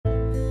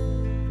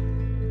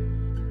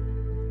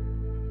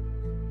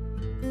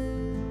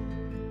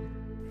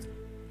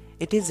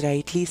It is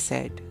rightly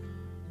said,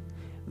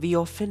 we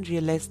often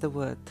realize the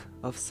worth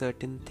of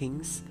certain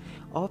things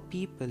or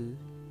people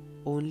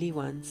only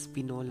once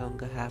we no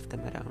longer have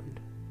them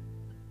around.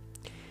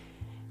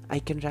 I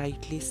can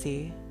rightly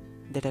say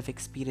that I've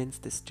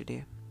experienced this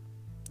today.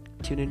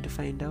 Tune in to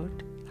find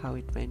out how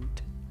it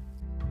went.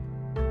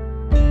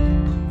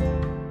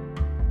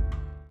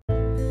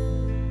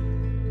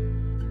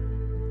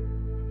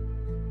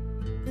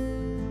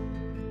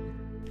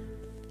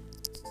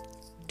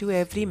 To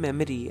every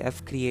memory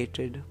I've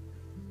created.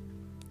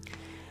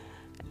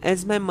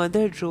 As my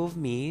mother drove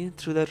me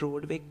through the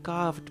roadway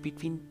carved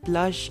between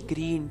plush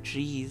green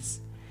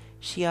trees,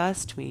 she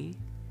asked me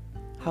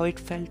how it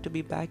felt to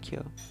be back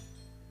here.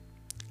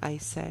 I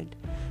said,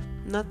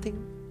 nothing,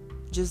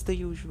 just the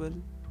usual.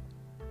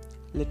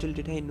 Little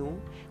did I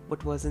know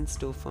what was in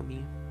store for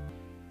me.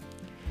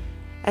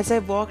 As I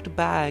walked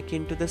back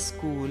into the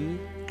school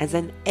as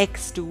an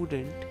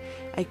ex-student,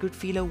 I could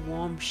feel a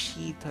warm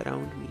sheath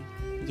around me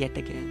yet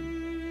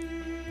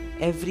again.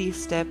 Every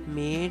step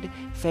made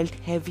felt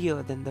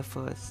heavier than the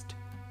first.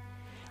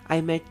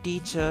 I met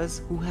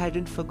teachers who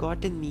hadn't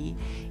forgotten me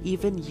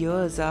even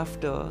years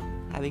after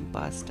having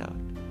passed out.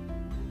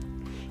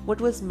 What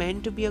was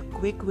meant to be a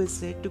quick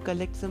visit to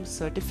collect some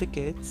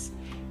certificates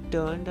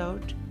turned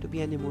out to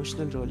be an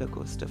emotional roller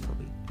coaster for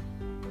me.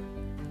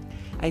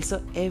 I saw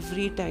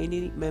every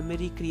tiny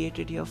memory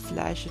created here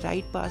flash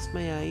right past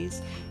my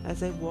eyes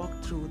as I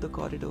walked through the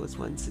corridors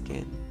once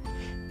again.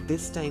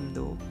 This time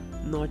though,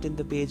 not in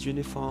the beige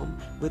uniform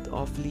with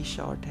awfully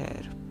short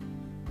hair.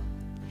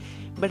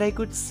 But I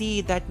could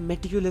see that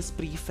meticulous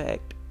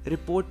prefect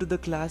report to the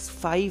class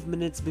 5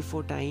 minutes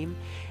before time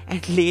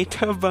and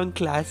later bunk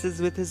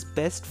classes with his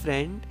best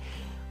friend,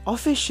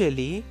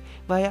 officially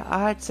via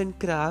arts and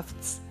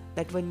crafts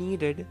that were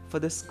needed for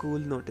the school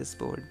notice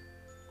board.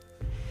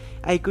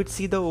 I could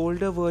see the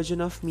older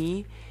version of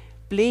me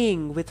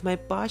playing with my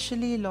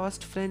partially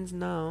lost friends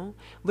now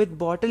with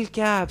bottle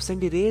caps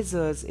and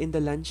erasers in the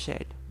lunch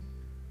shed.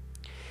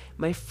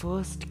 My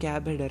first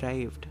cab had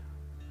arrived.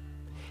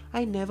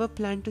 I never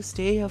planned to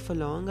stay here for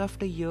long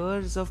after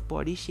years of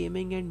body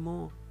shaming and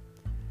more.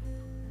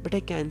 But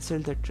I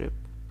cancelled the trip.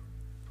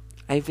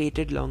 I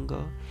waited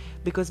longer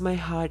because my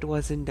heart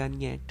wasn't done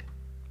yet.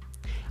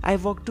 I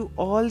walked to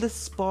all the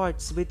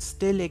spots which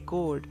still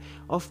echoed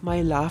of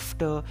my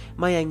laughter,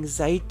 my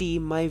anxiety,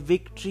 my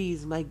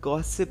victories, my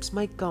gossips,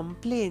 my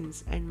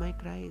complaints, and my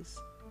cries.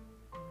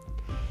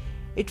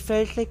 It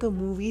felt like a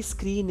movie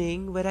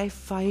screening where I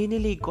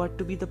finally got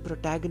to be the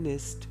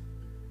protagonist.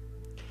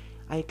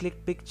 I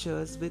clicked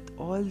pictures with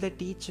all the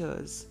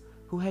teachers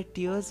who had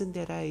tears in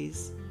their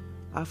eyes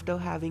after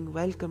having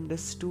welcomed a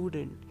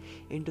student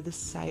into the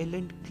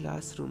silent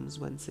classrooms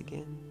once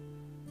again.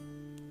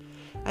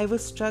 I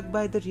was struck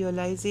by the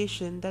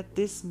realization that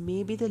this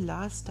may be the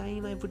last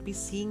time I would be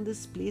seeing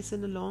this place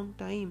in a long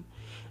time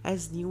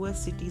as newer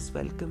cities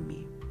welcome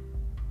me.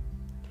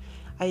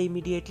 I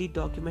immediately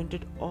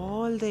documented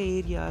all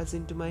the areas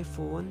into my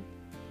phone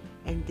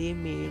and they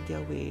made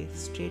their way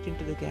straight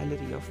into the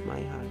gallery of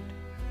my heart.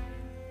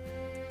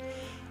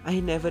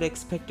 I never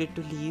expected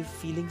to leave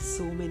feeling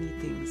so many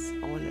things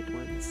all at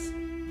once.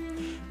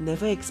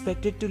 Never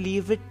expected to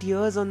leave with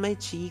tears on my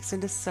cheeks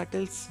and a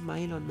subtle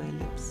smile on my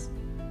lips.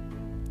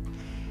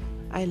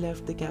 I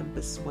left the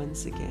campus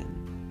once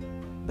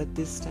again, but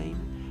this time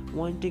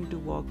wanting to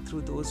walk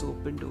through those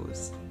open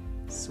doors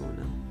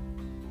sooner.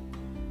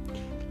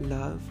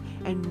 Love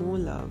and more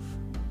love,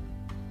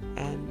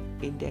 an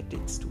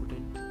indebted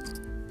student.